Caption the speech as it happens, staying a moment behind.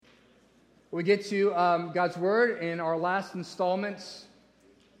We get to God's Word in our last installment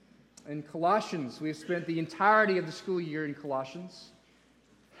in Colossians. We've spent the entirety of the school year in Colossians.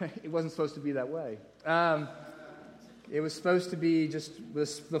 It wasn't supposed to be that way. It was supposed to be just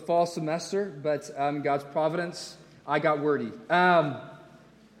the fall semester, but God's providence, I got wordy. But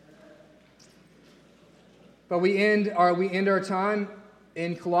we end our time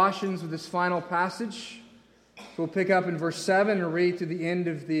in Colossians with this final passage. So we'll pick up in verse 7 and read to the end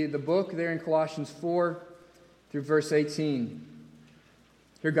of the book there in Colossians 4 through verse 18.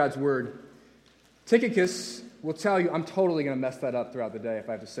 Hear God's word. Tychicus will tell you, I'm totally going to mess that up throughout the day if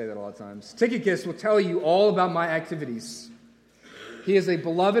I have to say that a lot of times. Tychicus will tell you all about my activities. He is a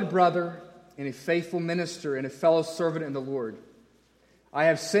beloved brother and a faithful minister and a fellow servant in the Lord. I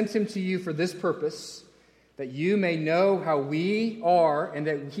have sent him to you for this purpose, that you may know how we are and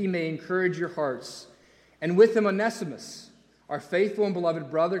that he may encourage your hearts. And with him Onesimus, our faithful and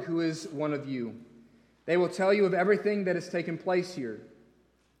beloved brother, who is one of you. They will tell you of everything that has taken place here.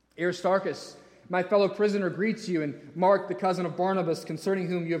 Aristarchus, my fellow prisoner, greets you, and Mark, the cousin of Barnabas, concerning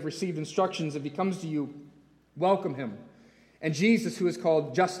whom you have received instructions. If he comes to you, welcome him. And Jesus, who is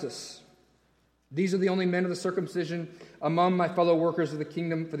called Justus. These are the only men of the circumcision among my fellow workers of the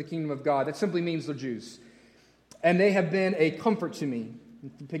kingdom for the kingdom of God. That simply means they're Jews. And they have been a comfort to me.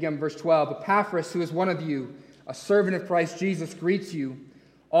 Pick up in verse 12. Epaphras, who is one of you, a servant of Christ Jesus, greets you,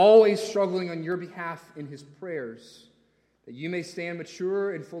 always struggling on your behalf in his prayers, that you may stand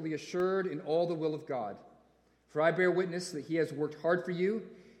mature and fully assured in all the will of God. For I bear witness that he has worked hard for you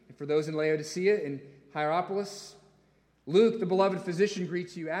and for those in Laodicea and Hierapolis. Luke, the beloved physician,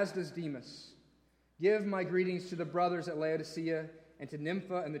 greets you, as does Demas. Give my greetings to the brothers at Laodicea and to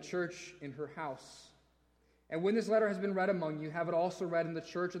Nympha and the church in her house. And when this letter has been read among you, have it also read in the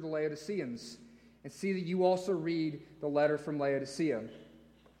church of the Laodiceans, and see that you also read the letter from Laodicea.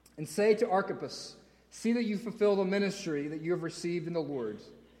 And say to Archippus, see that you fulfill the ministry that you have received in the Lord.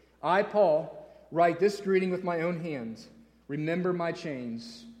 I, Paul, write this greeting with my own hand. Remember my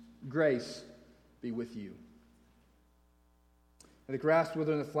chains. Grace be with you. May the grass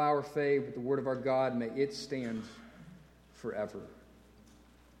wither and the flower fade, but the word of our God, may it stand forever.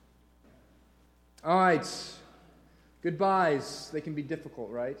 All right. Goodbyes, they can be difficult,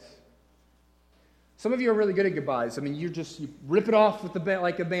 right? Some of you are really good at goodbyes. I mean, you rip it off with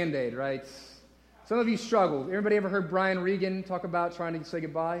like a Band-Aid, right? Some of you struggle. Everybody ever heard Brian Regan talk about trying to say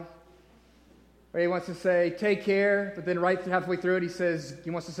goodbye? Where he wants to say, take care, but then right halfway through it,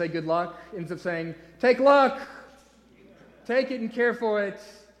 he wants to say good luck. Ends up saying, take luck. Take it and care for it.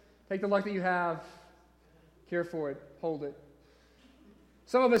 Take the luck that you have. Care for it. Hold it.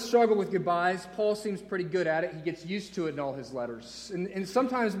 Some of us struggle with goodbyes. Paul seems pretty good at it. He gets used to it in all his letters. And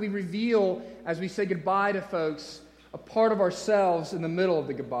sometimes we reveal, as we say goodbye to folks, a part of ourselves in the middle of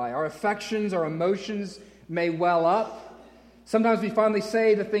the goodbye. Our affections, our emotions may well up. Sometimes we finally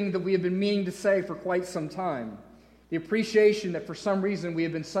say the thing that we have been meaning to say for quite some time. The appreciation that for some reason we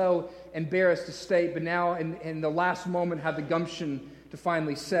have been so embarrassed to state, but now in the last moment have the gumption to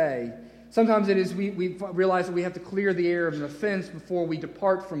finally say. Sometimes it is we realize that we have to clear the air of an offense before we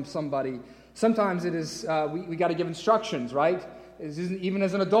depart from somebody. Sometimes it is we got to give instructions, right? Even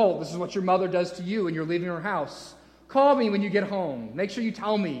as an adult, this is what your mother does to you when you're leaving her house. Call me when you get home. Make sure you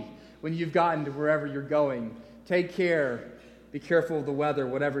tell me when you've gotten to wherever you're going. Take care. Be careful of the weather,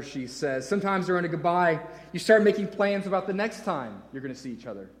 whatever she says. Sometimes during a goodbye, you start making plans about the next time you're going to see each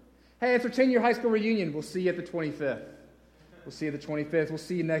other. Hey, it's our 10-year high school reunion. We'll see you at the 25th. We'll see you the 25th. We'll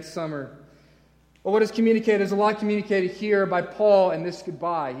see you next summer. Well, what is communicated? There's a lot communicated here by Paul in this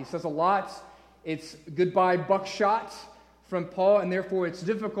goodbye. He says a lot. It's goodbye buckshot from Paul, and therefore it's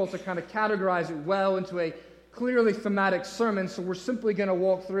difficult to kind of categorize it well into a clearly thematic sermon. So we're simply going to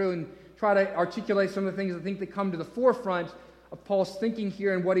walk through and try to articulate some of the things I think that come to the forefront of Paul's thinking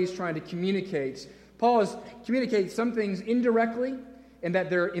here and what he's trying to communicate. Paul is communicating some things indirectly, and that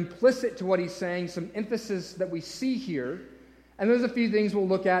they're implicit to what he's saying, some emphasis that we see here. And there's a few things we'll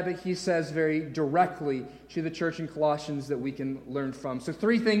look at that he says very directly to the church in Colossians that we can learn from. So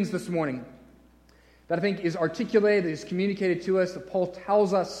 3 things this morning that I think is articulated, that is communicated to us, that Paul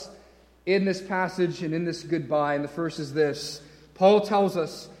tells us in this passage and in this goodbye. And the first is this. Paul tells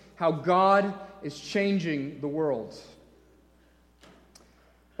us how God is changing the world.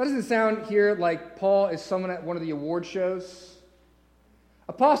 That doesn't sound here like Paul is someone at one of the award shows.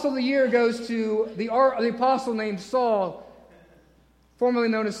 Apostle of the Year goes to the apostle named Saul, formerly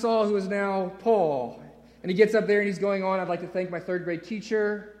known as Saul, who is now Paul. And he gets up there and he's going on, I'd like to thank my 3rd grade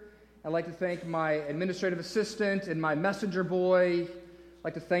teacher. I'd like to thank my administrative assistant and my messenger boy. I'd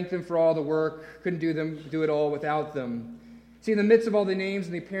like to thank them for all the work. Couldn't do it all without them. See, in the midst of all the names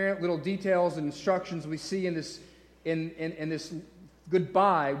and the apparent little details and instructions we see in this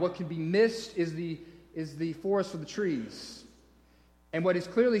goodbye, what can be missed is the forest for the trees. And what is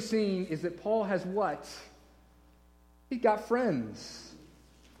clearly seen is that Paul has what? He's got friends.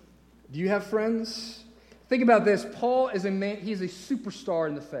 Do you have friends? Think about this. Paul is a man, he's a superstar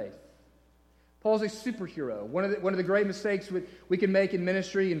in the faith. Paul's a superhero. One of the great mistakes we can make in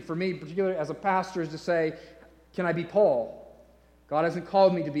ministry, and for me particularly as a pastor, is to say, can I be Paul? God hasn't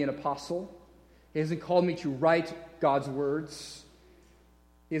called me to be an apostle. He hasn't called me to write God's words.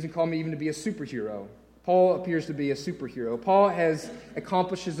 He hasn't called me even to be a superhero. Paul appears to be a superhero. Paul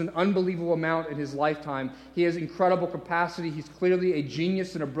accomplishes an unbelievable amount in his lifetime. He has incredible capacity. He's clearly a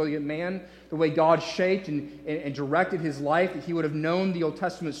genius and a brilliant man. The way God shaped and directed his life, that he would have known the Old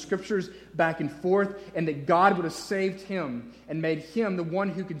Testament scriptures back and forth, and that God would have saved him and made him the one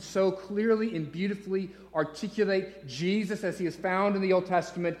who could so clearly and beautifully articulate Jesus as he is found in the Old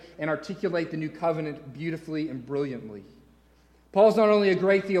Testament and articulate the New Covenant beautifully and brilliantly. Paul's not only a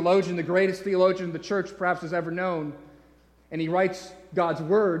great theologian, the greatest theologian the church perhaps has ever known, and he writes God's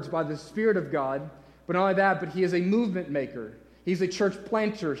words by the Spirit of God, but not only that, but he is a movement maker. He's a church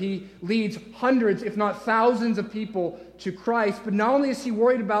planter. He leads hundreds, if not thousands of people to Christ, but not only is he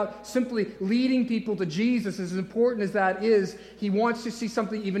worried about simply leading people to Jesus, as important as that is, he wants to see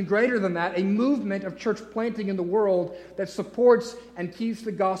something even greater than that, a movement of church planting in the world that supports and keeps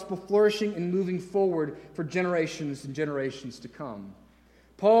the gospel flourishing and moving forward for generations and generations to come.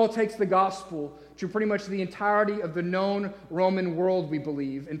 Paul takes the gospel to pretty much the entirety of the known Roman world, we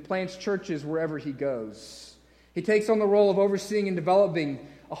believe, and plants churches wherever he goes. He takes on the role of overseeing and developing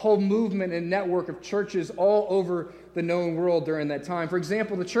a whole movement and network of churches all over the known world during that time. For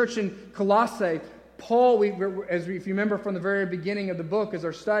example, the church in Colossae, Paul, if you remember from the very beginning of the book as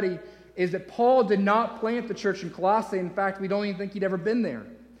our study, is that Paul did not plant the church in Colossae. In fact, we don't even think he'd ever been there.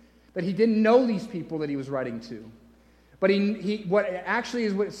 That he didn't know these people that he was writing to. But what actually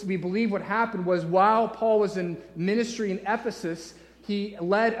is what we believe what happened was while Paul was in ministry in Ephesus, he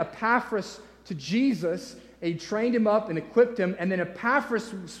led Epaphras to Jesus. He trained him up and equipped him, and then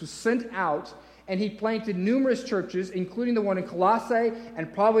Epaphras was sent out, and he planted numerous churches, including the one in Colossae,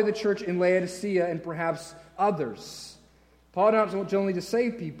 and probably the church in Laodicea, and perhaps others. Paul not only to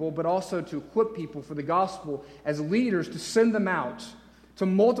save people, but also to equip people for the gospel as leaders, to send them out, to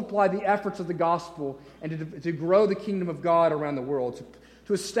multiply the efforts of the gospel, and to grow the kingdom of God around the world,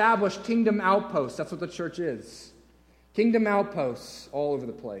 to establish kingdom outposts. That's what the church is. Kingdom outposts all over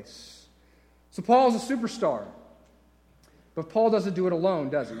the place. So Paul is a superstar. But Paul doesn't do it alone,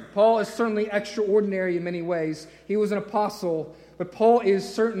 does he? Paul is certainly extraordinary in many ways. He was an apostle, but Paul is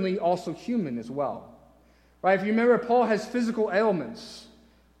certainly also human as well. Right? If you remember, Paul has physical ailments.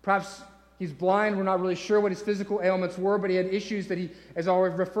 Perhaps he's blind. We're not really sure what his physical ailments were, but he had issues that he, as I'll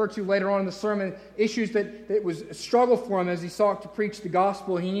refer to later on in the sermon, issues that was a struggle for him as he sought to preach the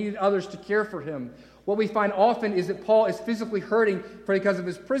gospel. He needed others to care for him. What we find often is that Paul is physically hurting because of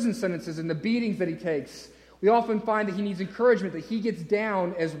his prison sentences and the beatings that he takes. We often find that he needs encouragement, that he gets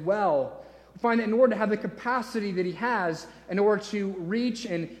down as well. We find that in order to have the capacity that he has, in order to reach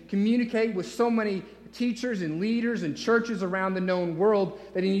and communicate with so many teachers and leaders and churches around the known world,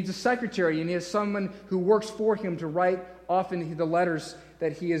 that he needs a secretary and he has someone who works for him to write often the letters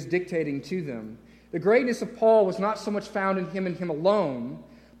that he is dictating to them. The greatness of Paul was not so much found in him and him alone,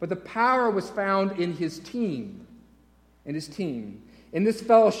 but the power was found in his team, in this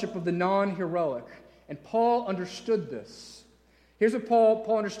fellowship of the non-heroic. And Paul understood this. Here's what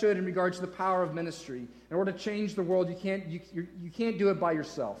Paul understood in regards to the power of ministry. In order to change the world, you can't do it by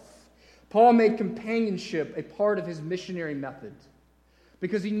yourself. Paul made companionship a part of his missionary method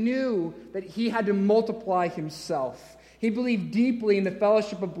because he knew that he had to multiply himself. He believed deeply in the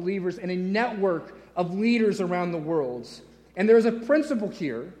fellowship of believers and a network of leaders around the world. And there's a principle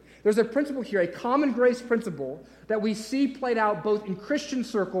here. A common grace principle that we see played out both in Christian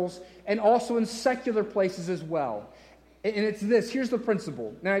circles and also in secular places as well. And it's this. Here's the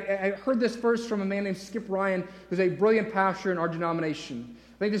principle. Now, I heard this first from a man named Skip Ryan, who's a brilliant pastor in our denomination.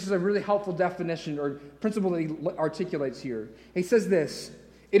 I think this is a really helpful definition or principle that he articulates here. He says this: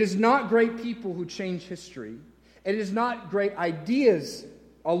 it is not great people who change history. It is not great ideas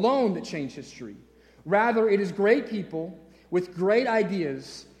alone that change history. Rather, it is great people with great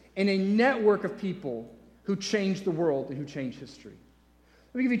ideas and a network of people who change the world and who change history.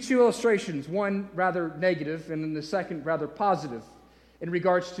 Let me give you two illustrations, one rather negative and then the second rather positive in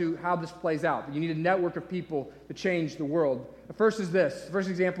regards to how this plays out. You need a network of people to change the world. The first is this. The first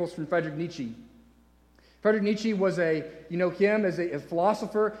example is from Friedrich Nietzsche. Friedrich Nietzsche was him as a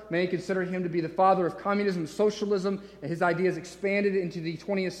philosopher. Many consider him to be the father of communism and socialism, and his ideas expanded into the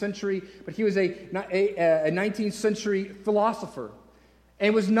 20th century. But he was a 19th century philosopher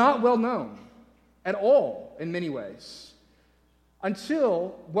and was not well known at all in many ways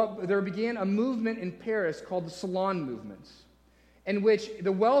until there began a movement in Paris called the Salon Movement, in which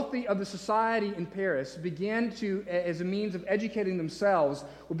the wealthy of the society in Paris began to, as a means of educating themselves,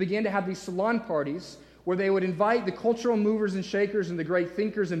 would begin to have these salon parties where they would invite the cultural movers and shakers and the great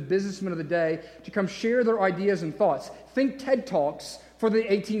thinkers and businessmen of the day to come share their ideas and thoughts. Think TED Talks for the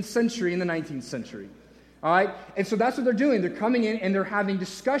 18th century and the 19th century. All right? And so that's what they're doing. They're coming in and they're having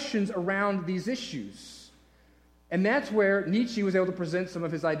discussions around these issues. And that's where Nietzsche was able to present some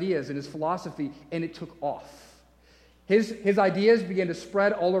of his ideas and his philosophy, and it took off. His ideas began to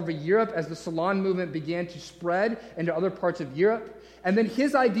spread all over Europe as the Salon movement began to spread into other parts of Europe. And then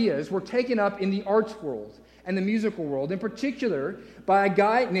his ideas were taken up in the arts world and the musical world, in particular by a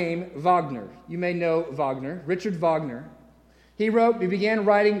guy named Wagner. You may know Wagner, Richard Wagner. He began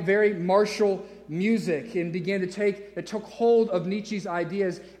writing very martial music and took hold of Nietzsche's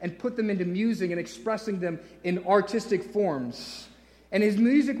ideas and put them into music and expressing them in artistic forms. And his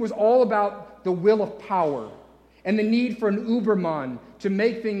music was all about the will of power and the need for an Ubermann to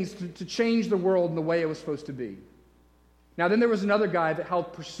make things, to change the world in the way it was supposed to be. Now, then there was another guy that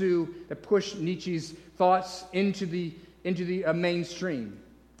helped push Nietzsche's thoughts into the mainstream.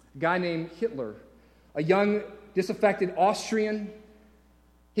 A guy named Hitler, a young, disaffected Austrian.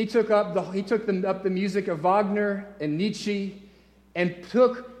 He took up the music of Wagner and Nietzsche and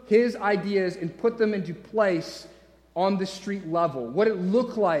took his ideas and put them into place on the street level. What it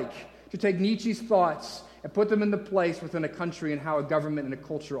looked like to take Nietzsche's thoughts and put them into place within a country and how a government and a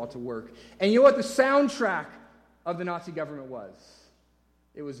culture ought to work. And you know what the soundtrack of the Nazi government was?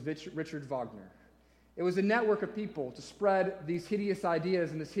 It was Richard Wagner. It was a network of people to spread these hideous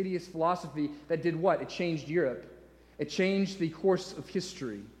ideas and this hideous philosophy that did what? It changed Europe. It changed the course of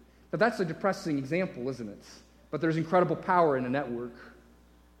history. But that's a depressing example, isn't it? But there's incredible power in a network.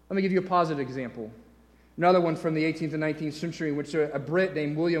 Let me give you a positive example. Another one from the 18th and 19th century in which a Brit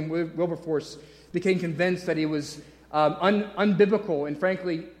named William Wilberforce became convinced that it was unbiblical and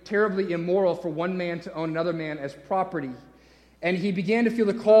frankly terribly immoral for one man to own another man as property. And he began to feel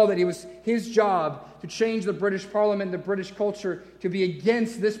the call that it was his job to change the British Parliament, the British culture, to be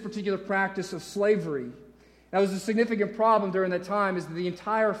against this particular practice of slavery. That was a significant problem during that time, is that the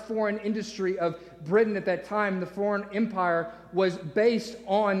entire foreign industry of Britain at that time, the foreign empire, was based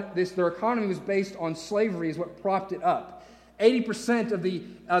on this. Their economy was based on slavery, is what propped it up. 80% of the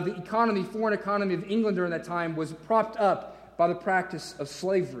foreign economy of England during that time was propped up by the practice of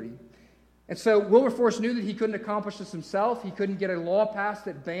slavery. And so Wilberforce knew that he couldn't accomplish this himself. He couldn't get a law passed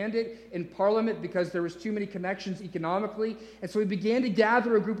that banned it in Parliament because there was too many connections economically. And so he began to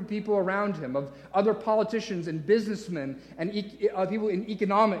gather a group of people around him, of other politicians and businessmen and people in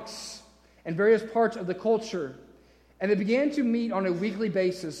economics and various parts of the culture. And they began to meet on a weekly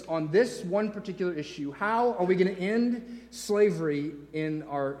basis on this one particular issue. How are we going to end slavery in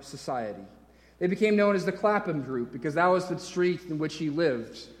our society? They became known as the Clapham Group because that was the street in which he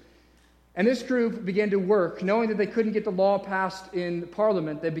lived. And this group began to work, knowing that they couldn't get the law passed in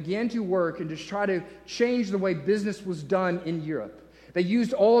Parliament. They began to work and just try to change the way business was done in Europe. They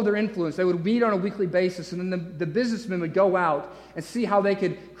used all of their influence. They would meet on a weekly basis, and then the businessmen would go out and see how they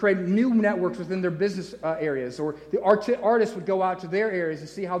could create new networks within their business areas, or the artists would go out to their areas and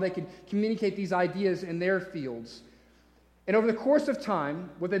see how they could communicate these ideas in their fields. And over the course of time,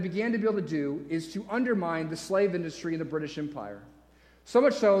 what they began to be able to do is to undermine the slave industry in the British Empire. So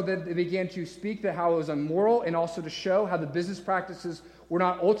much so that they began to speak to how it was immoral and also to show how the business practices were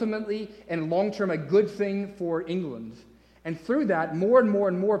not ultimately and long-term a good thing for England. And through that, more and more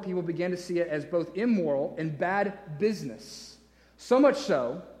and more people began to see it as both immoral and bad business. So much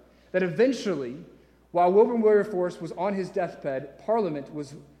so that eventually, while Wilberforce was on his deathbed, Parliament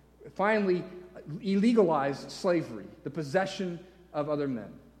was finally illegalized slavery, the possession of other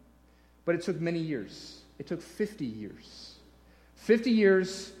men. But it took many years. It took 50 years. 50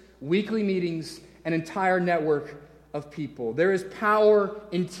 years, weekly meetings, an entire network of people. There is power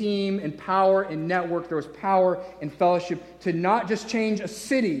in team and power in network. There is power in fellowship to not just change a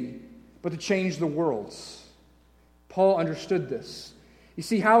city, but to change the world. Paul understood this. You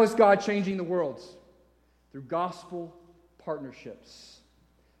see, how is God changing the world? Through gospel partnerships.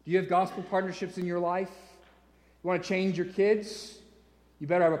 Do you have gospel partnerships in your life? You want to change your kids? You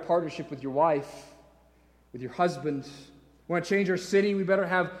better have a partnership with your wife, with your husband. You want to change our city? We better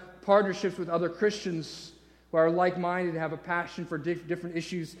have partnerships with other Christians. who are like-minded and have a passion for different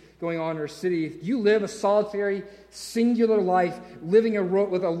issues going on in our city. If you live a solitary, singular life, living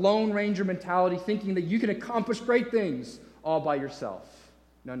with a Lone Ranger mentality, thinking that you can accomplish great things all by yourself.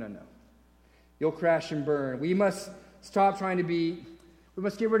 No. You'll crash and burn. We must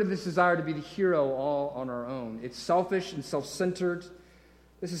get rid of this desire to be the hero all on our own. It's selfish and self-centered.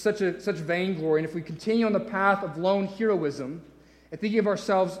 This is such vainglory. And if we continue on the path of lone heroism and thinking of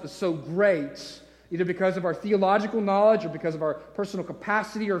ourselves as so great, either because of our theological knowledge or because of our personal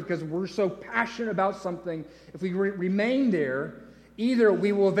capacity or because we're so passionate about something, if we remain there, either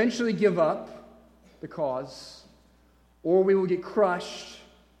we will eventually give up the cause, or we will get crushed,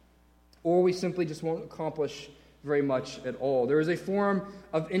 or we simply just won't accomplish very much at all. There is a form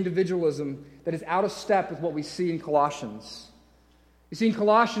of individualism that is out of step with what we see in Colossians. You see, in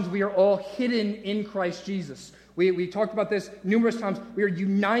Colossians, we are all hidden in Christ Jesus. We talked about this numerous times. We are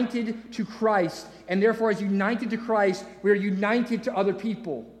united to Christ, and therefore, as united to Christ, we are united to other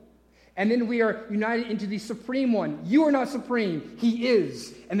people. And then we are united into the Supreme One. You are not supreme. He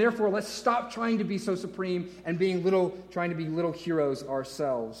is. And therefore, let's stop trying to be so supreme and trying to be little heroes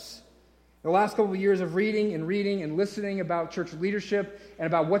ourselves. The last couple of years of reading and listening about church leadership and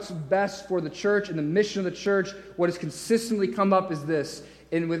about what's best for the church and the mission of the church, what has consistently come up is this.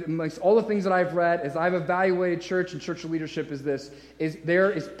 And amongst all the things that I've read, as I've evaluated church and church leadership,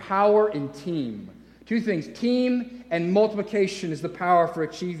 there is power in team. Two things. Team and multiplication is the power for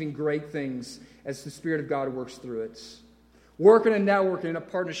achieving great things as the Spirit of God works through it. Work in a network and in a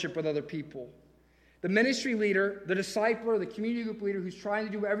partnership with other people. The ministry leader, the discipler, the community group leader who's trying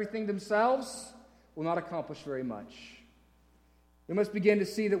to do everything themselves will not accomplish very much. We must begin to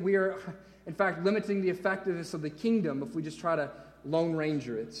see that we are, in fact, limiting the effectiveness of the kingdom if we just try to Lone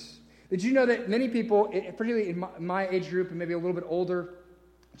Ranger it. Did you know that many people, particularly in my age group and maybe a little bit older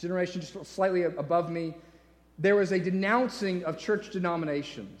generation, just slightly above me, there was a denouncing of church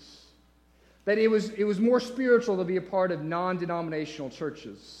denominations. That it was more spiritual to be a part of non-denominational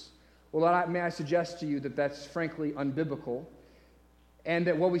churches. Well, may I suggest to you that that's frankly unbiblical, and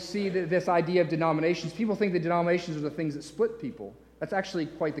that what we see, this idea of denominations, people think that denominations are the things that split people. That's actually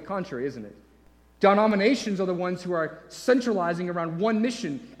quite the contrary, isn't it? Denominations are the ones who are centralizing around one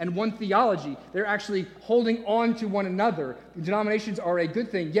mission and one theology. They're actually holding on to one another. Denominations are a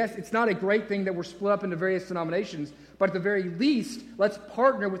good thing. Yes, it's not a great thing that we're split up into various denominations, but at the very least, let's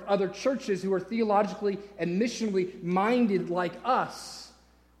partner with other churches who are theologically and missionally minded like us.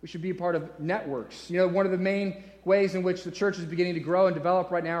 We should be a part of networks. You know, one of the main ways in which the church is beginning to grow and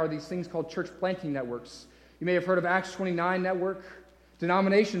develop right now are these things called church planting networks. You may have heard of Acts 29 network.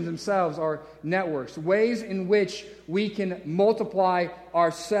 Denominations themselves are networks, ways in which we can multiply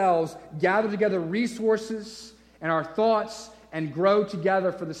ourselves, gather together resources and our thoughts, and grow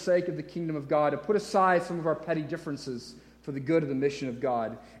together for the sake of the kingdom of God, to put aside some of our petty differences for the good of the mission of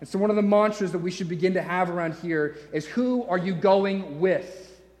God. And so one of the mantras that we should begin to have around here is, who are you going with?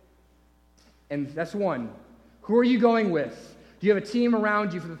 And that's one. Who are you going with? Do you have a team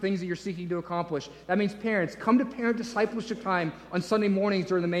around you for the things that you're seeking to accomplish? That means parents, come to parent discipleship time on Sunday mornings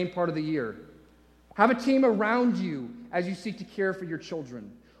during the main part of the year. Have a team around you as you seek to care for your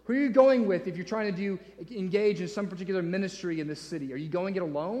children. Who are you going with if you're trying to engage in some particular ministry in this city? Are you going it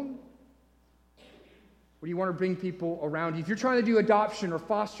alone? Or do you want to bring people around you? If you're trying to do adoption or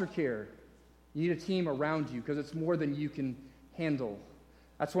foster care, you need a team around you because it's more than you can handle.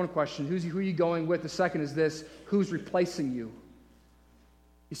 That's one question. Who are you going with? The second is this: who's replacing you?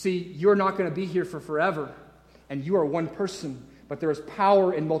 You see, you're not going to be here for forever, and you are one person, but there is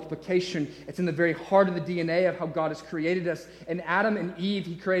power in multiplication. It's in the very heart of the DNA of how God has created us. And Adam and Eve,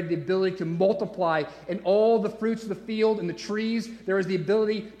 He created the ability to multiply. And all the fruits of the field and the trees, there is the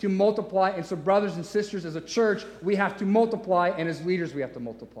ability to multiply. And so, brothers and sisters, as a church, we have to multiply, and as leaders, we have to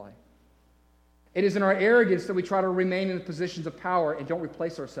multiply. It is in our arrogance that we try to remain in the positions of power and don't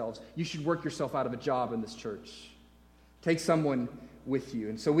replace ourselves. You should work yourself out of a job in this church. Take someone with you.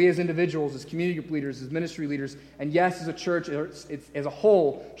 And so we as individuals, as community group leaders, as ministry leaders, and yes, as a church, as a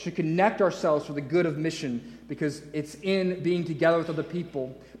whole, should connect ourselves for the good of mission, because it's in being together with other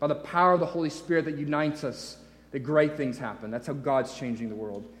people, by the power of the Holy Spirit that unites us, that great things happen. That's how God's changing the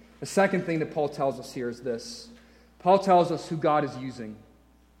world. The second thing that Paul tells us here is this. Paul tells us who God is using.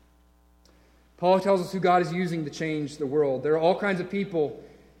 Paul tells us who God is using to change the world. There are all kinds of people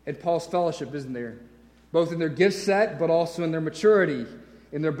in Paul's fellowship, isn't there? Both in their gift set, but also in their maturity,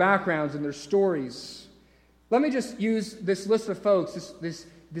 in their backgrounds, in their stories. Let me just use this list of folks, this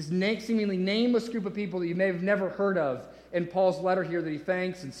seemingly nameless group of people that you may have never heard of in Paul's letter here that he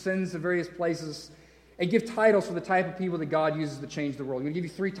thanks and sends to various places, and give titles for the type of people that God uses to change the world. I'm going to give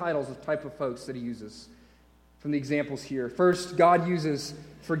you 3 titles of type of folks that he uses. from the examples here. First, God uses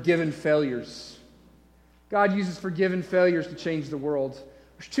forgiven failures. God uses forgiven failures to change the world.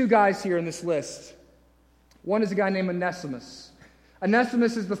 There's two guys here in this list. One is a guy named Onesimus.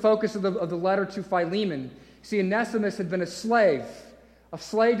 Onesimus is the focus of the letter to Philemon. See, Onesimus had been a slave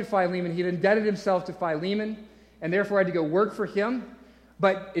to Philemon. He had indebted himself to Philemon and therefore had to go work for him.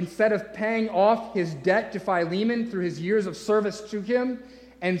 But instead of paying off his debt to Philemon through his years of service to him,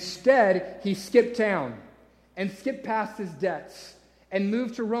 instead he skipped town and skipped past his debts and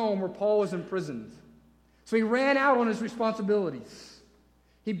moved to Rome where Paul was imprisoned. So he ran out on his responsibilities.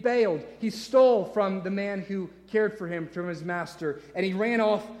 He bailed. He stole from the man who cared for him, from his master, and he ran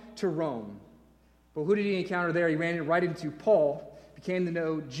off to Rome. But who did he encounter there? He ran right into Paul, became to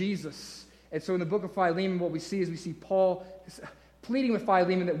know Jesus. And so in the book of Philemon, what we see is Paul pleading with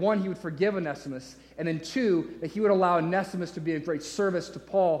Philemon that, one, he would forgive Onesimus, and then two, that he would allow Onesimus to be of great service to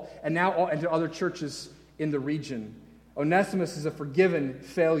Paul and to other churches in the region. Onesimus is a forgiven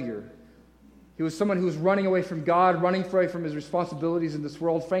failure. He was someone who was running away from God, running away from his responsibilities in this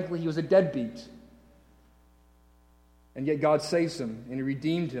world. Frankly, he was a deadbeat. And yet God saves him, and he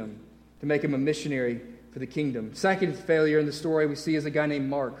redeemed him to make him a missionary for the kingdom. Second failure in the story we see is a guy named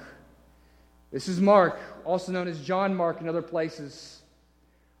Mark. This is Mark, also known as John Mark in other places.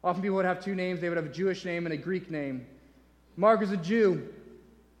 Often people would have two names. They would have a Jewish name and a Greek name. Mark is a Jew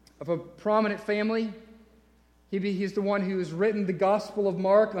of a prominent family. He's the one who has written the Gospel of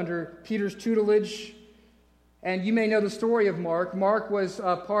Mark under Peter's tutelage. And you may know the story of Mark. Mark was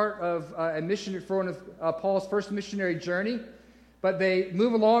part of a mission for one of Paul's first missionary journey. But they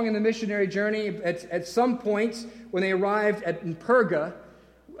move along in the missionary journey. At some point, when they arrived in Perga,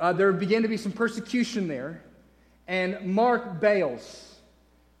 there began to be some persecution there. And Mark bails.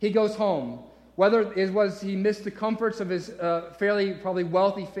 He goes home. Whether it was he missed the comforts of his fairly probably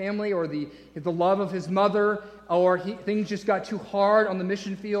wealthy family, or the love of his mother, or things just got too hard on the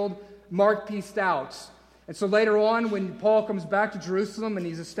mission field, Mark pieced out. And so later on, when Paul comes back to Jerusalem and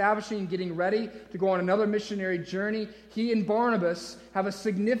he's establishing and getting ready to go on another missionary journey, he and Barnabas have a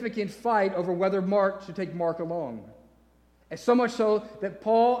significant fight over whether Mark should take Mark along. And so much so that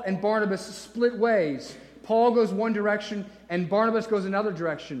Paul and Barnabas split ways. Paul goes one direction and Barnabas goes another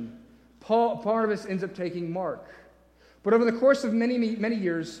direction. Barnabas ends up taking Mark. But over the course of many, many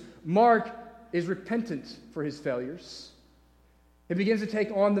years, Mark is repentant for his failures. He begins to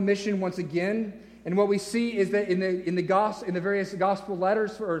take on the mission once again. And what we see is that in the various gospel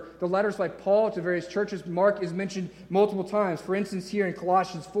letters, or the letters by Paul to various churches, Mark is mentioned multiple times. For instance, here in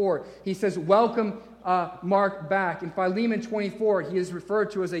Colossians 4, he says, welcome Mark back. In Philemon 24, he is referred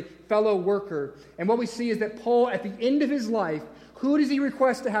to as a fellow worker. And what we see is that Paul, at the end of his life, who does he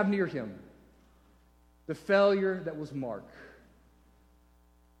request to have near him? The failure that was Mark.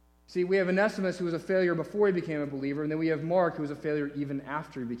 See, we have Onesimus, who was a failure before he became a believer, and then we have Mark, who was a failure even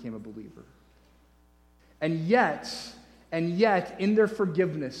after he became a believer. And yet, in their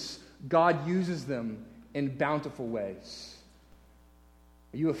forgiveness, God uses them in bountiful ways.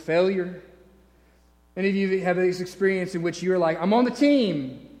 Are you a failure? Many of you have this experience in which you're like, I'm on the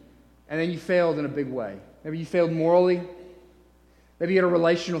team, and then you failed in a big way. Maybe you failed morally. Maybe you had a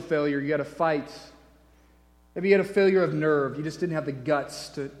relational failure. You had a fight. Maybe you had a failure of nerve. You just didn't have the guts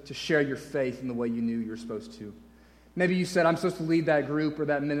to share your faith in the way you knew you were supposed to. Maybe you said, I'm supposed to lead that group or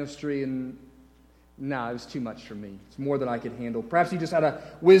that ministry, and no, it was too much for me. It's more than I could handle. Perhaps you just had a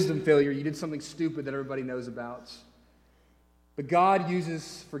wisdom failure. You did something stupid that everybody knows about. But God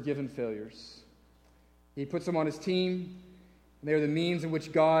uses forgiven failures. He puts them on his team, and they are the means in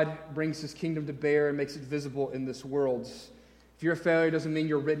which God brings his kingdom to bear and makes it visible in this world. If you're a failure, it doesn't mean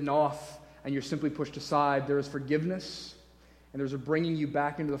you're written off and you're simply pushed aside. There is forgiveness, and there's a bringing you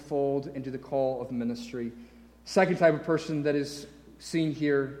back into the fold, into the call of ministry. Second type of person that is seen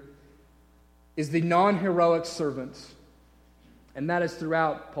here is the non-heroic servant. And that is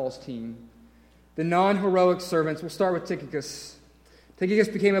throughout Paul's team. The non-heroic servants. We'll start with Tychicus. Tychicus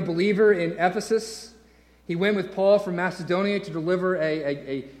became a believer in Ephesus. He went with Paul from Macedonia to deliver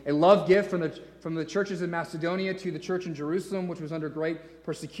a love gift from the churches in Macedonia to the church in Jerusalem, which was under great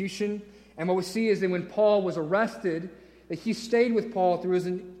persecution. And what we see is that when Paul was arrested, that he stayed with Paul through his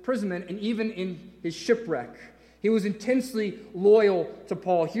imprisonment and even in his shipwreck. He was intensely loyal to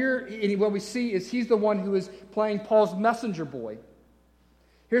Paul. Here, what we see is he's the one who is playing Paul's messenger boy.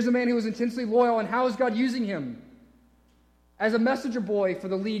 Here's a man who was intensely loyal, and how is God using him? As a messenger boy for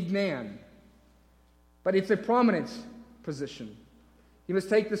the lead man. But it's a prominent position. He must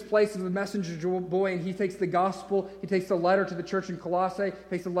take this place of the messenger boy, and he takes the gospel, he takes the letter to the church in Colossae,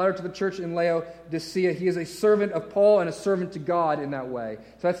 takes the letter to the church in Laodicea. He is a servant of Paul and a servant to God in that way.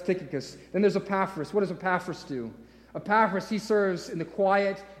 So that's Tychicus. Then there's Epaphras. What does Epaphras do? Epaphras, he serves in the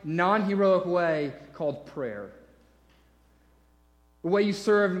quiet, non-heroic way called prayer. The way you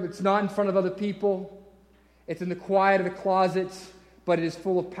serve, it's not in front of other people. It's in the quiet of the closet, but it is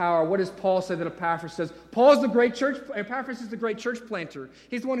full of power. What does Paul say that Epaphras says? Epaphras is the great church planter.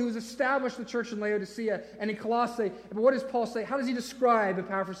 He's the one who has established the church in Laodicea and in Colossae. But what does Paul say? How does he describe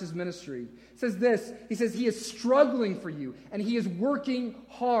Epaphras' ministry? He says this. He says he is struggling for you, and he is working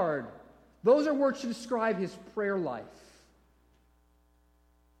hard. Those are words to describe his prayer life.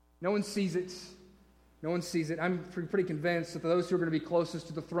 No one sees it. No one sees it. I'm pretty convinced that those who are going to be closest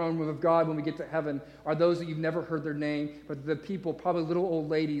to the throne room of God when we get to heaven are those that you've never heard their name, but the people, probably little old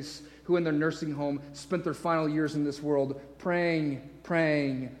ladies who in their nursing home spent their final years in this world praying,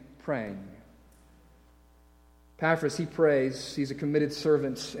 praying, praying. Epaphras, he prays. He's a committed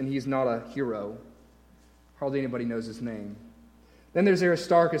servant, and he's not a hero. Hardly anybody knows his name. Then there's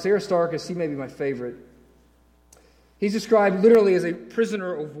Aristarchus. Aristarchus, he may be my favorite. He's described literally as a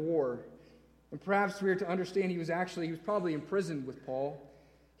prisoner of war. And perhaps we are to understand he was probably imprisoned with Paul.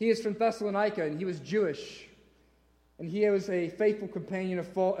 He is from Thessalonica, and he was Jewish. And he was a faithful companion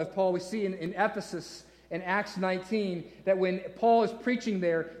of Paul. We see in Ephesus, in Acts 19, that when Paul is preaching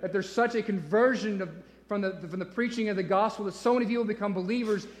there, that there's such a conversion from the preaching of the gospel that so many people become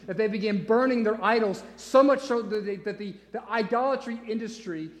believers that they begin burning their idols, so much so that the idolatry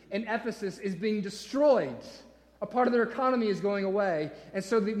industry in Ephesus is being destroyed. A part of their economy is going away. And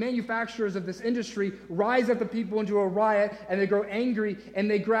so the manufacturers of this industry rise up the people into a riot, and they grow angry, and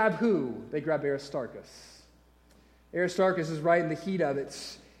they grab who? They grab Aristarchus. Aristarchus is right in the heat of it,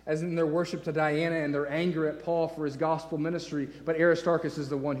 as in their worship to Diana and their anger at Paul for his gospel ministry, but Aristarchus is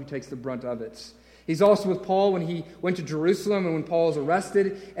the one who takes the brunt of it. He's also with Paul when he went to Jerusalem and when Paul is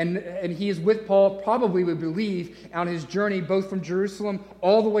arrested. And he is with Paul, probably we believe, on his journey both from Jerusalem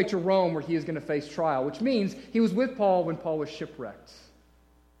all the way to Rome where he is going to face trial, which means he was with Paul when Paul was shipwrecked.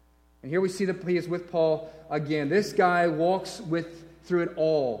 And here we see that he is with Paul again. This guy walks through it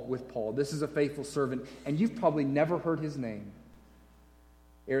all with Paul. This is a faithful servant, and you've probably never heard his name.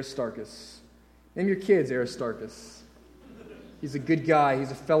 Aristarchus. Name your kids Aristarchus. He's a good guy. He's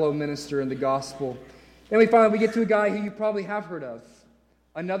a fellow minister in the gospel. Then we get to a guy who you probably have heard of.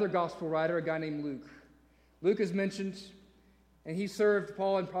 Another gospel writer, a guy named Luke. Luke is mentioned, and he served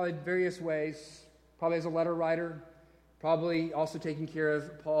Paul in probably various ways. Probably as a letter writer. Probably also taking care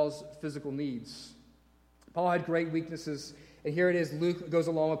of Paul's physical needs. Paul had great weaknesses, and here it is. Luke goes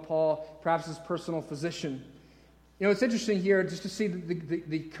along with Paul, perhaps his personal physician. You know, it's interesting here just to see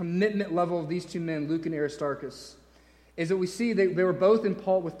the commitment level of these two men, Luke and Aristarchus, is that we see they were both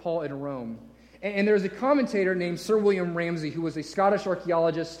with Paul in Rome. And there's a commentator named Sir William Ramsay, who was a Scottish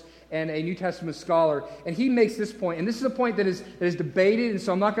archaeologist and a New Testament scholar, and he makes this point, and this is a point that is debated, and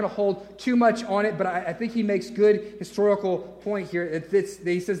so I'm not going to hold too much on it, but I think he makes good historical point here.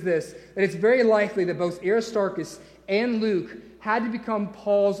 He says this, that it's very likely that both Aristarchus and Luke had to become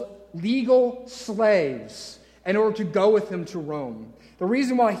Paul's legal slaves in order to go with him to Rome. The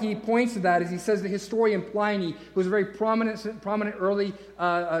reason why he points to that is he says the historian Pliny, who was a very prominent early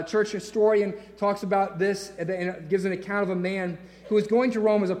church historian, talks about this and gives an account of a man who was going to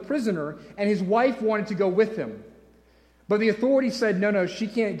Rome as a prisoner, and his wife wanted to go with him. But the authorities said, no, she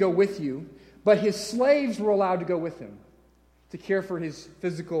can't go with you. But his slaves were allowed to go with him to care for his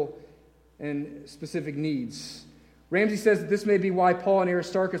physical and specific needs. Ramsay says that this may be why Paul and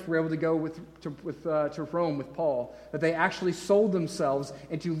Aristarchus were able to go to Rome with Paul, that they actually sold themselves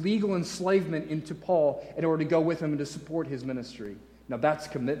into legal enslavement into Paul in order to go with him and to support his ministry. Now that's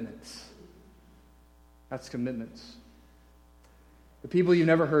commitment. That's commitment. The people you've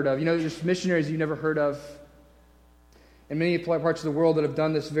never heard of. You know, there's missionaries you've never heard of in many parts of the world that have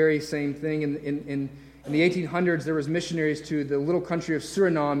done this very same thing. In the 1800s, there was missionaries to the little country of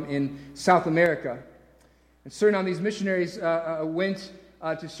Suriname in South America. In Suriname, these missionaries went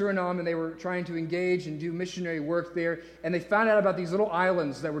to Suriname, and they were trying to engage and do missionary work there. And they found out about these little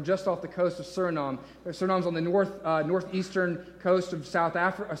islands that were just off the coast of Suriname. Suriname's on the northeastern coast of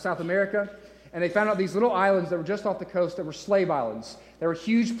South America. And they found out these little islands that were just off the coast that were slave islands. There were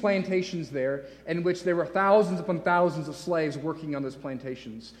huge plantations there in which there were thousands upon thousands of slaves working on those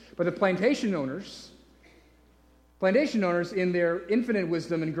plantations. But the plantation owners, in their infinite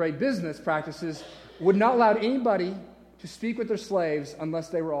wisdom and great business practices, would not allow anybody to speak with their slaves unless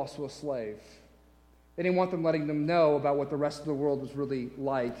they were also a slave. They didn't want them letting them know about what the rest of the world was really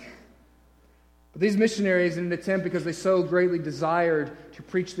like. But these missionaries, in an attempt because they so greatly desired to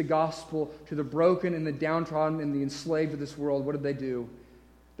preach the gospel to the broken and the downtrodden and the enslaved of this world, what did they do?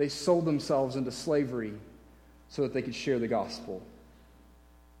 They sold themselves into slavery so that they could share the gospel.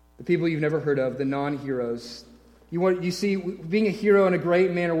 The people you've never heard of, the non-heroes. You see, being a hero and a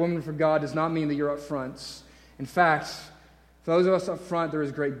great man or woman for God does not mean that you're up front. In fact, for those of us up front, there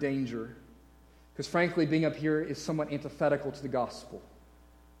is great danger. Because frankly, being up here is somewhat antithetical to the gospel.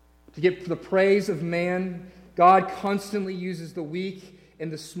 To get the praise of man, God constantly uses the weak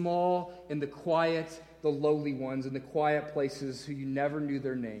and the small and the quiet, the lowly ones in the quiet places who you never knew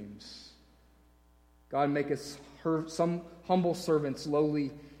their names. God make us some humble servants,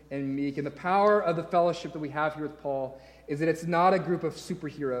 lowly and meek. And the power of the fellowship that we have here with Paul is that it's not a group of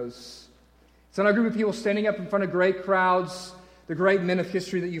superheroes. It's not a group of people standing up in front of great crowds, the great men of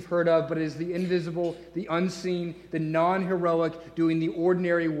history that you've heard of, but it is the invisible, the unseen, the non-heroic, doing the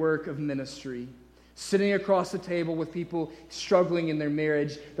ordinary work of ministry. Sitting across the table with people struggling in their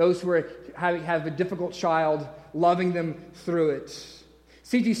marriage, those who have a difficult child, loving them through it.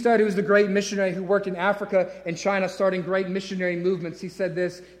 C.T. Studd, who was the great missionary who worked in Africa and China, starting great missionary movements, he said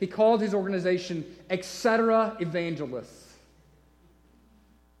this. He called his organization Etc. Evangelists.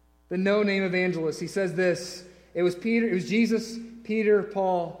 The no-name evangelists. He says this. It was Jesus, Peter,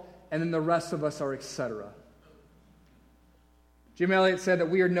 Paul, and then the rest of us are etc. Jim Elliot said that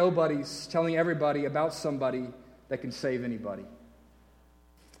we are nobodies telling everybody about somebody that can save anybody.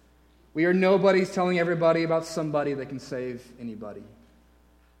 We are nobodies telling everybody about somebody that can save anybody.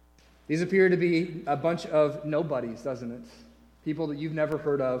 These appear to be a bunch of nobodies, doesn't it? People that you've never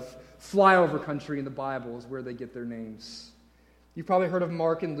heard of. Flyover country in the Bible is where they get their names. You've probably heard of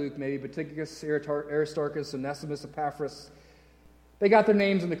Mark and Luke, maybe, but Tychicus, Aristarchus, Onesimus, Epaphras. They got their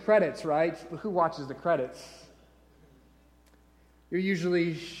names in the credits, right? But who watches the credits? You're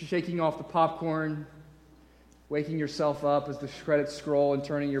usually shaking off the popcorn, waking yourself up as the credits scroll and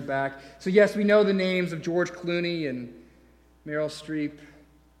turning your back. So yes, we know the names of George Clooney and Meryl Streep,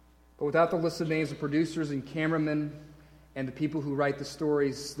 but without the list of names of producers and cameramen and the people who write the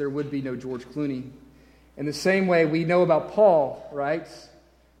stories, there would be no George Clooney. In the same way, we know about Paul, right?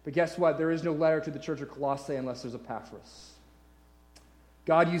 But guess what? There is no letter to the church of Colossae unless there's Epaphras.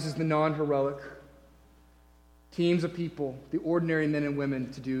 God uses the non-heroic teams of people, the ordinary men and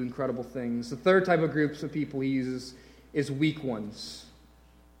women, to do incredible things. The third type of groups of people he uses is weak ones.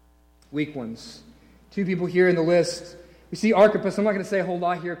 Weak ones. Two people here in the list. We see Archippus. I'm not going to say a whole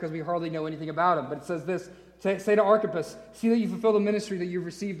lot here because we hardly know anything about him, but it says this. Say to Archippus, see that you fulfill the ministry that you've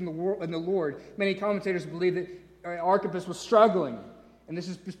received in the Lord. Many commentators believe that Archippus was struggling. And this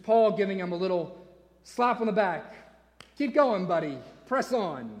is Paul giving him a little slap on the back. Keep going, buddy. Press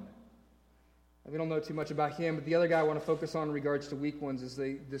on. We don't know too much about him, but the other guy I want to focus on in regards to weak ones is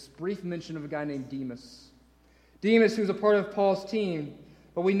this brief mention of a guy named Demas. Demas, who's a part of Paul's team,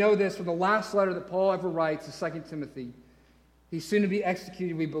 but we know this from the last letter that Paul ever writes to 2 Timothy. He's soon to be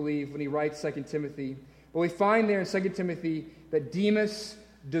executed, we believe, when he writes 2 Timothy. But we find there in 2 Timothy that Demas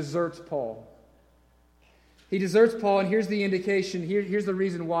deserts Paul. He deserts Paul, and here's the indication. Here's the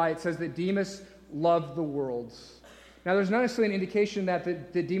reason why. It says that Demas loved the world. Now, there's not necessarily an indication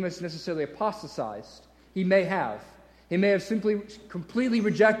that Demas necessarily apostatized. He may have. He may have simply completely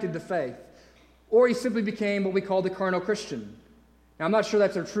rejected the faith. Or he simply became what we call the carnal Christian. Now, I'm not sure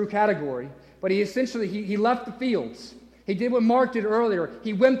that's a true category, but he essentially he left the fields. He did what Mark did earlier.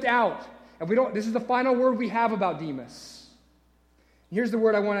 He wimped out. And this is the final word we have about Demas. Here's the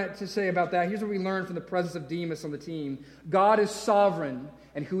word I wanted to say about that. Here's what we learn from the presence of Demas on the team. God is sovereign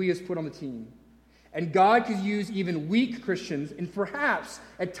in who he has put on the team. And God could use even weak Christians, and perhaps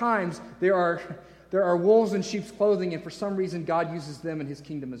at times there are wolves in sheep's clothing, and for some reason God uses them in his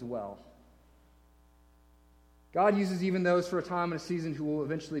kingdom as well. God uses even those for a time and a season who will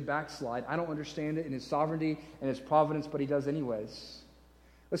eventually backslide. I don't understand it in his sovereignty and his providence, but he does anyways.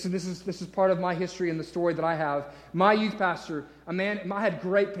 Listen, this is part of my history and the story that I have. My youth pastor, I had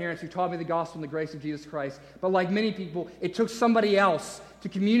great parents who taught me the gospel and the grace of Jesus Christ. But like many people, it took somebody else to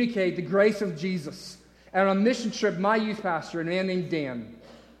communicate the grace of Jesus. And on a mission trip, my youth pastor, a man named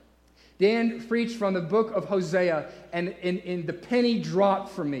Dan preached from the book of Hosea, and the penny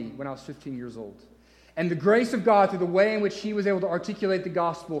dropped for me when I was 15 years old. And the grace of God, through the way in which he was able to articulate the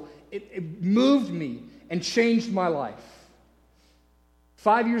gospel, it moved me and changed my life.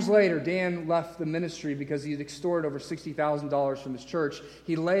 5 years later, Dan left the ministry because he had extorted over $60,000 from his church.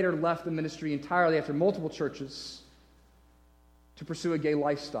 He later left the ministry entirely after multiple churches to pursue a gay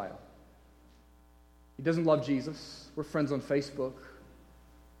lifestyle. He doesn't love Jesus. We're friends on Facebook.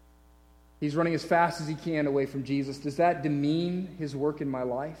 He's running as fast as he can away from Jesus. Does that demean his work in my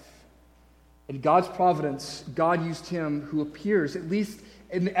life? In God's providence, God used him who appears, at least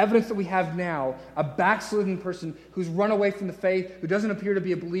in the evidence that we have now, a backslidden person who's run away from the faith, who doesn't appear to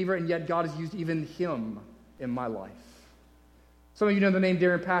be a believer, and yet God has used even him in my life. Some of you know the name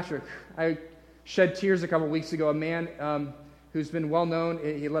Darren Patrick. I shed tears a couple of weeks ago. A man who's been well known.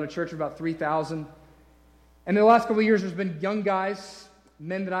 He led a church of about 3,000. And in the last couple of years, there's been young guys,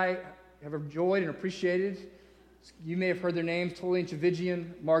 men that I have enjoyed and appreciated. You may have heard their names: Tolian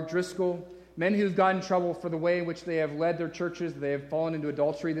Chavigian, Mark Driscoll. Men who've gotten in trouble for the way in which they have led their churches. They have fallen into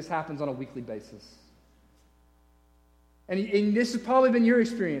adultery. This happens on a weekly basis. And this has probably been your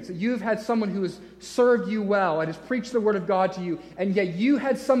experience, that you've had someone who has served you well and has preached the Word of God to you, and yet you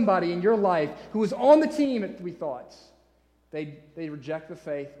had somebody in your life who was on the team, we thought. They reject the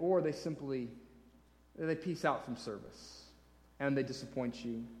faith, or they peace out from service, and they disappoint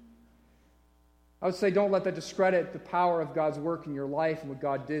you. I would say don't let that discredit the power of God's work in your life and what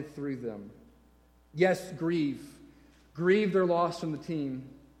God did through them. Yes, grieve. Grieve their loss from the team.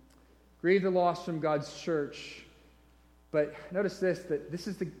 Grieve their loss from God's church. But notice that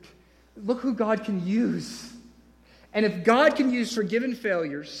look who God can use. And if God can use forgiven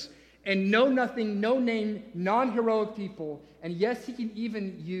failures and know-nothing, no-name, non-heroic people, and yes, he can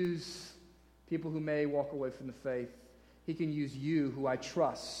even use people who may walk away from the faith, he can use you, who I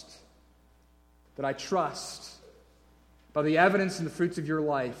trust, by the evidence and the fruits of your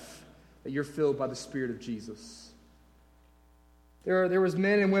life, that you're filled by the Spirit of Jesus. There was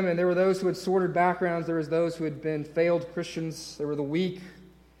men and women. There were those who had sordid backgrounds. There was those who had been failed Christians. There were the weak.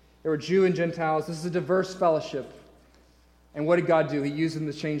 There were Jew and Gentiles. This is a diverse fellowship. And what did God do? He used them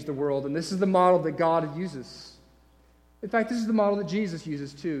to change the world. And this is the model that God uses. In fact, this is the model that Jesus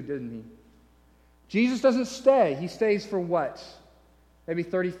uses too, didn't he? Jesus doesn't stay. He stays for what? Maybe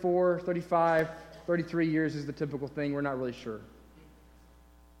 34, 35, 33 years is the typical thing. We're not really sure.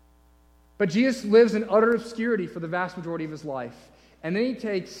 But Jesus lives in utter obscurity for the vast majority of his life. And then he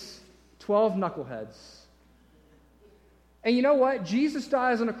takes 12 knuckleheads. And you know what? Jesus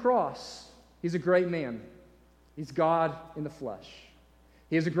dies on a cross. He's a great man. He's God in the flesh.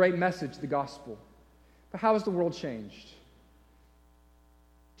 He has a great message, the gospel. But how has the world changed?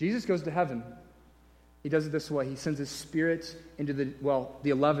 Jesus goes to heaven. He does it this way. He sends his Spirit into the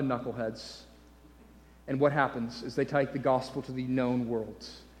 11 knuckleheads. And what happens is they take the gospel to the known world.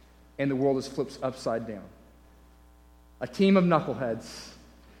 And the world is flipped upside down. A team of knuckleheads,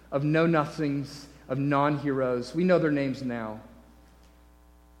 of know-nothings, of non-heroes. We know their names now.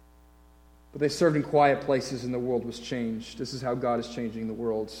 But they served in quiet places and the world was changed. This is how God is changing the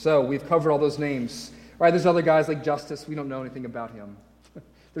world. So we've covered all those names. All right, there's other guys like Justus. We don't know anything about him.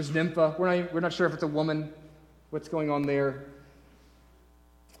 There's Nympha. We're not sure if it's a woman. What's going on there?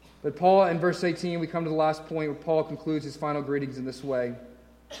 But Paul, in verse 18, we come to the last point where Paul concludes his final greetings in this way.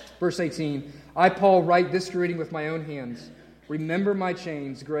 Verse 18, I, Paul, write this greeting with my own hands. Remember my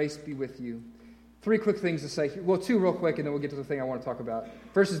chains. Grace be with you. 3 quick things to say. Well, 2 real quick, and then we'll get to the thing I want to talk about.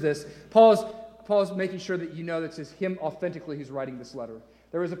 First is this. Paul's making sure that you know that it's him authentically who's writing this letter.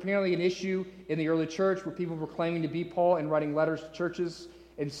 There was apparently an issue in the early church where people were claiming to be Paul and writing letters to churches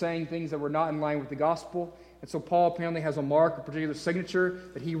and saying things that were not in line with the gospel. And so Paul apparently has a mark, a particular signature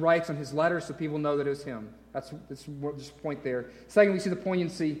that he writes on his letter so people know that it was him. That's just a point there. Second, we see the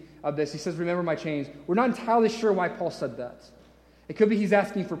poignancy of this. He says, remember my chains. We're not entirely sure why Paul said that. It could be he's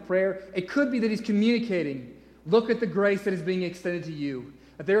asking for prayer. It could be that he's communicating. Look at the grace that is being extended to you.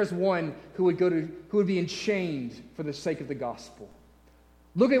 That there is one who would be enchained for the sake of the gospel.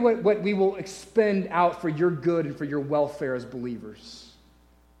 Look at what we will expend out for your good and for your welfare as believers.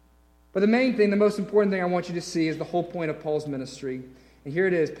 But the main thing, the most important thing I want you to see is the whole point of Paul's ministry. And here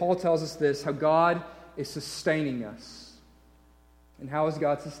it is. Paul tells us this, how God is sustaining us. And how is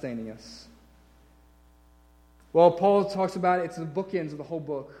God sustaining us? Well, Paul talks about it. It's the bookends of the whole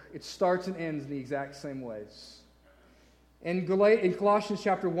book. It starts and ends in the exact same ways. In Colossians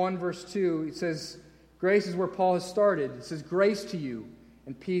chapter 1, verse 2, it says, grace is where Paul has started. It says, grace to you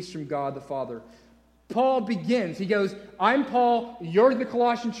and peace from God the Father. Paul begins. He goes, I'm Paul, you're the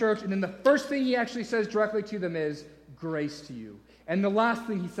Colossian church, and then the first thing he actually says directly to them is, grace to you. And the last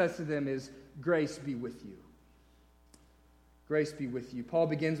thing he says to them is, grace be with you. Grace be with you. Paul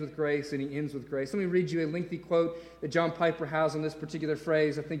begins with grace and he ends with grace. Let me read you a lengthy quote that John Piper has on this particular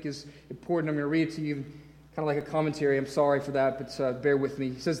phrase I think is important. I'm going to read it to you, kind of like a commentary. I'm sorry for that, but bear with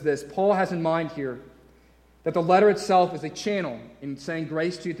me. He says this, Paul has in mind here that the letter itself is a channel in saying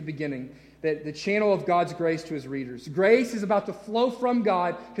grace to you at the beginning, that the channel of God's grace to his readers. Grace is about to flow from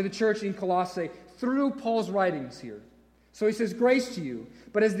God to the church in Colossae through Paul's writings here. So he says, grace to you.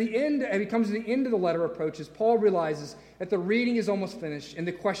 But as he comes to the end of the letter approaches, Paul realizes that the reading is almost finished, and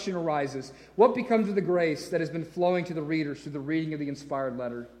the question arises, what becomes of the grace that has been flowing to the readers through the reading of the inspired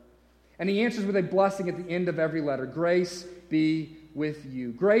letter? And he answers with a blessing at the end of every letter. Grace be with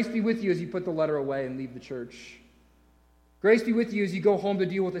you. Grace be with you as you put the letter away and leave the church. Grace be with you as you go home to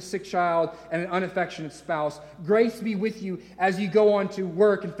deal with a sick child and an unaffectionate spouse. Grace be with you as you go on to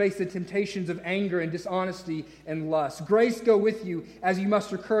work and face the temptations of anger and dishonesty and lust. Grace go with you as you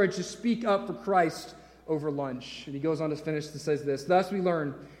muster courage to speak up for Christ over lunch. And he goes on to finish and says this, thus we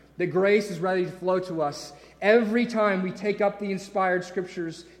learn that grace is ready to flow to us every time we take up the inspired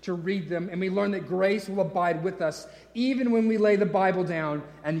scriptures to read them, and we learn that grace will abide with us even when we lay the Bible down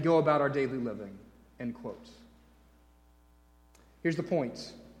and go about our daily living. End quote. Here's the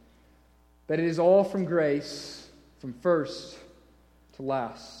point, that it is all from grace, from first to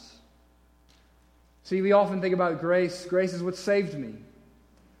last. See, we often think about grace. Grace is what saved me.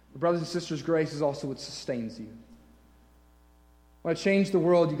 But brothers and sisters, grace is also what sustains you. Want to change the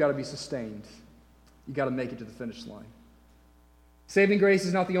world, you've got to be sustained. You've got to make it to the finish line. Saving grace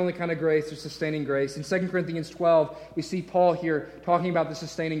is not the only kind of grace. There's sustaining grace. In 2 Corinthians 12, we see Paul here talking about the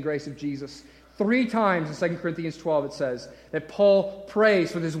sustaining grace of Jesus. 3 times in 2 Corinthians 12 it says that Paul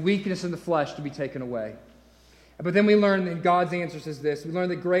prays for this weakness in the flesh to be taken away. But then we learn that God's answer says this. We learn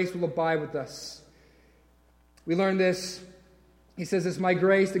that grace will abide with us. We learn this. He says this, my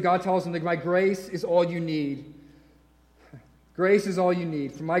grace, that God tells him that my grace is all you need. Grace is all you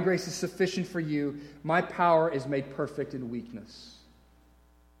need. For my grace is sufficient for you. My power is made perfect in weakness.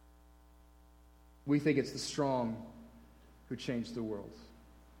 We think it's the strong who change the world.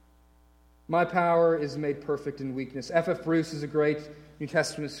 My power is made perfect in weakness. F.F. Bruce is a great New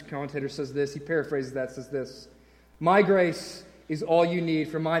Testament commentator, says this. He paraphrases that, says this. My grace is all you need,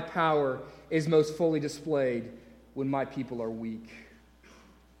 for my power is most fully displayed when my people are weak.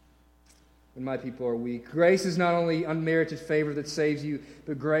 When my people are weak. Grace is not only unmerited favor that saves you,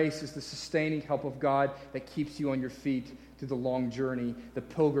 but grace is the sustaining help of God that keeps you on your feet through the long journey, the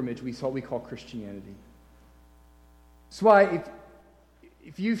pilgrimage we call Christianity. That's why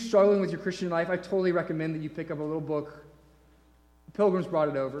if you're struggling with your Christian life, I totally recommend that you pick up a little book. The Pilgrims brought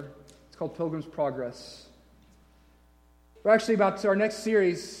it over. It's called Pilgrim's Progress. We're actually about to, our next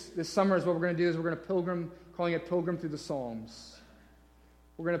series this summer is what we're going to do is we're going to pilgrim, calling it Pilgrim Through the Psalms.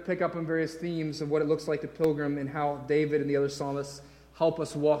 We're going to pick up on various themes of what it looks like to pilgrim and how David and the other psalmists help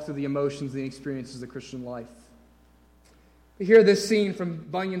us walk through the emotions and the experiences of the Christian life. We hear this scene from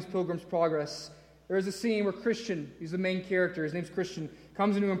Bunyan's Pilgrim's Progress. There is a scene where Christian, he's the main character, his name's Christian,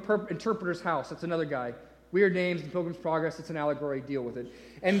 comes into an interpreter's house. That's another guy. Weird names in Pilgrim's Progress. It's an allegory. Deal with it.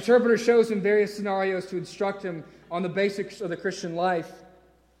 And the interpreter shows him various scenarios to instruct him on the basics of the Christian life.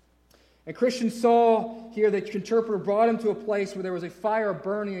 And Christian saw here that the interpreter brought him to a place where there was a fire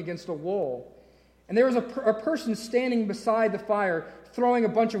burning against a wall. And there was a person standing beside the fire, throwing a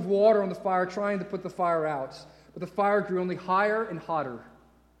bunch of water on the fire, trying to put the fire out. But the fire grew only higher and hotter.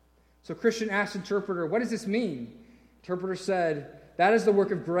 So Christian asked the interpreter, what does this mean? The interpreter said, that is the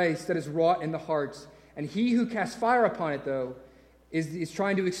work of grace that is wrought in the hearts. And he who casts fire upon it, though, is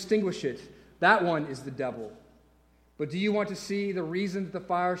trying to extinguish it. That one is the devil. But do you want to see the reason that the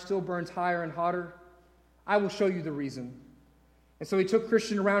fire still burns higher and hotter? I will show you the reason. And so he took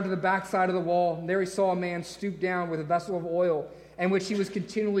Christian around to the backside of the wall, and there he saw a man stoop down with a vessel of oil, in which he was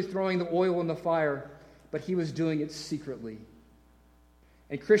continually throwing the oil in the fire, but he was doing it secretly.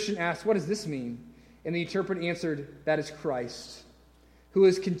 And Christian asked, what does this mean? And the interpreter answered, that is Christ, who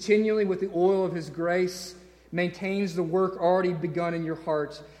is continually with the oil of his grace, maintains the work already begun in your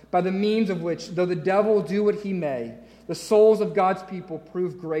heart, by the means of which, though the devil do what he may, the souls of God's people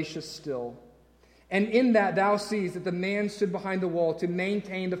prove gracious still. And in that thou seest that the man stood behind the wall to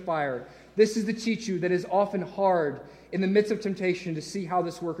maintain the fire. This is to teach you that it is often hard in the midst of temptation to see how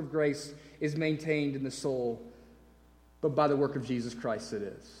this work of grace is maintained in the soul. But by the work of Jesus Christ it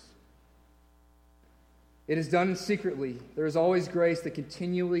is. It is done secretly. There is always grace that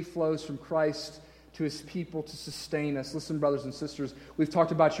continually flows from Christ to his people to sustain us. Listen, brothers and sisters, we've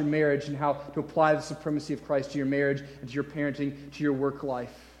talked about your marriage and how to apply the supremacy of Christ to your marriage and to your parenting, to your work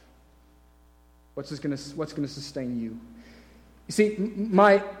life. What's going to sustain you? You see,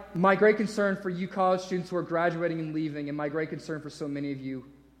 my great concern for you college students who are graduating and leaving, and my great concern for so many of you,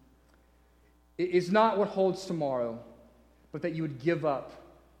 is not what holds tomorrow, but that you would give up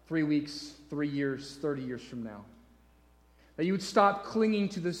 3 weeks, 3 years, 30 years from now. That you would stop clinging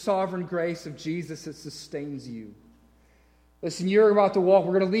to the sovereign grace of Jesus that sustains you. Listen, you're about to walk.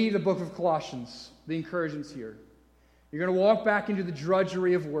 We're going to leave the book of Colossians, the encouragements here. You're going to walk back into the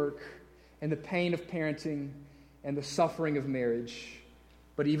drudgery of work and the pain of parenting and the suffering of marriage.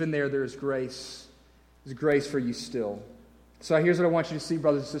 But even there is grace. There's grace for you still. So here's what I want you to see,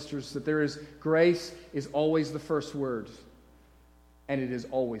 brothers and sisters, that there is grace is always the first word, and it is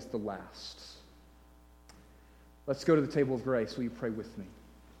always the last. Let's go to the table of grace. Will you pray with me?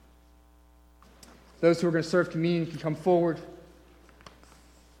 Those who are going to serve communion can come forward.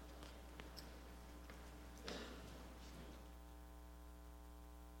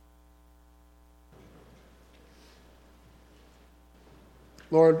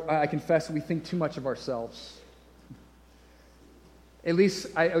 Lord, I confess that we think too much of ourselves. At least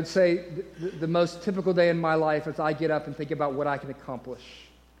I would say the most typical day in my life is I get up and think about what I can accomplish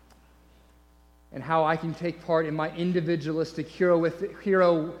and how I can take part in my individualistic hero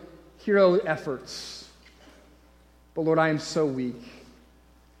efforts. But Lord, I am so weak.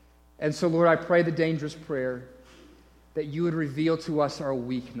 And so, Lord, I pray the dangerous prayer that you would reveal to us our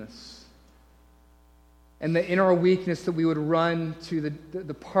weakness. And that in our weakness that we would run to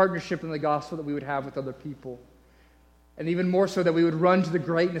the partnership in the gospel that we would have with other people. And even more so that we would run to the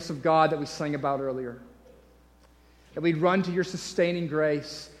greatness of God that we sang about earlier. That we'd run to your sustaining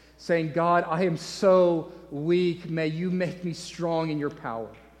grace, saying, God, I am so weak. May you make me strong in your power.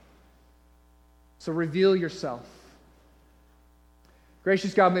 So reveal yourself.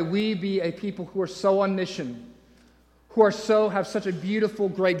 Gracious God, may we be a people who are so omniscient, who have such a beautiful,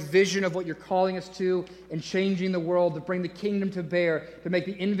 great vision of what you're calling us to and changing the world, to bring the kingdom to bear, to make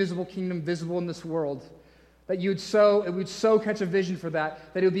the invisible kingdom visible in this world. That it would so catch a vision for that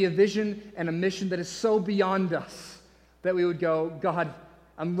it would be a vision and a mission that is so beyond us that we would go, God,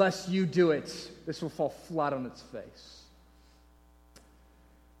 unless you do it, this will fall flat on its face.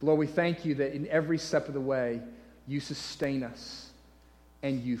 Lord, we thank you that in every step of the way, you sustain us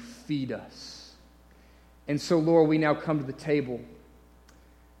and you feed us. And so, Lord, we now come to the table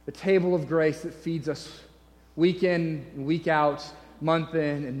of grace that feeds us week in and week out, month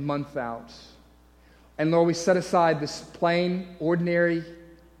in and month out. And Lord, we set aside this plain, ordinary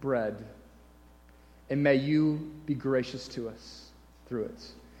bread, and may you be gracious to us through it.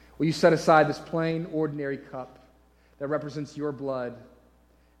 Will you set aside this plain, ordinary cup that represents your blood,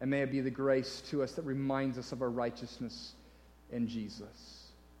 and may it be the grace to us that reminds us of our righteousness in Jesus.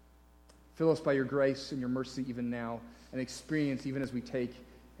 Fill us by your grace and your mercy even now, and experience even as we take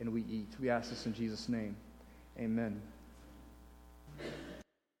and we eat. We ask this in Jesus' name. Amen.